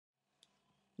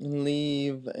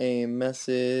Leave a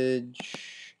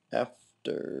message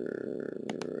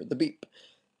after the beep.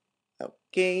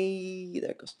 Okay, there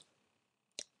it goes.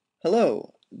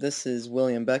 Hello, this is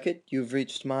William Beckett. You've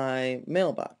reached my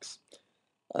mailbox.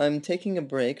 I'm taking a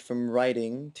break from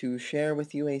writing to share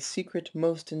with you a secret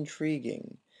most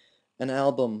intriguing. An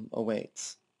album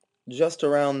awaits, just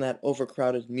around that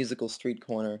overcrowded musical street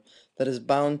corner that is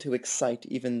bound to excite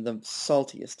even the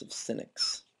saltiest of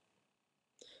cynics.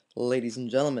 Ladies and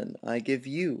gentlemen, I give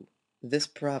you This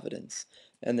Providence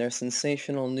and their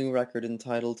sensational new record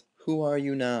entitled Who Are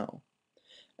You Now?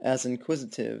 As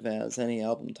inquisitive as any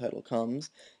album title comes,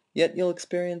 yet you'll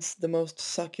experience the most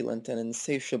succulent and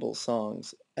insatiable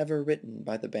songs ever written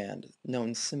by the band,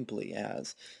 known simply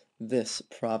as This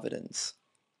Providence.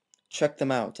 Check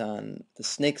them out on the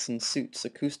Snakes and Suits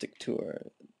acoustic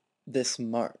tour this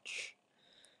March.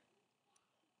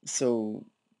 So,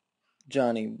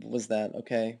 Johnny, was that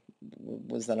okay?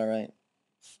 Was that all right?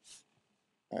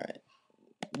 All right.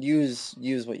 Use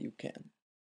what you can.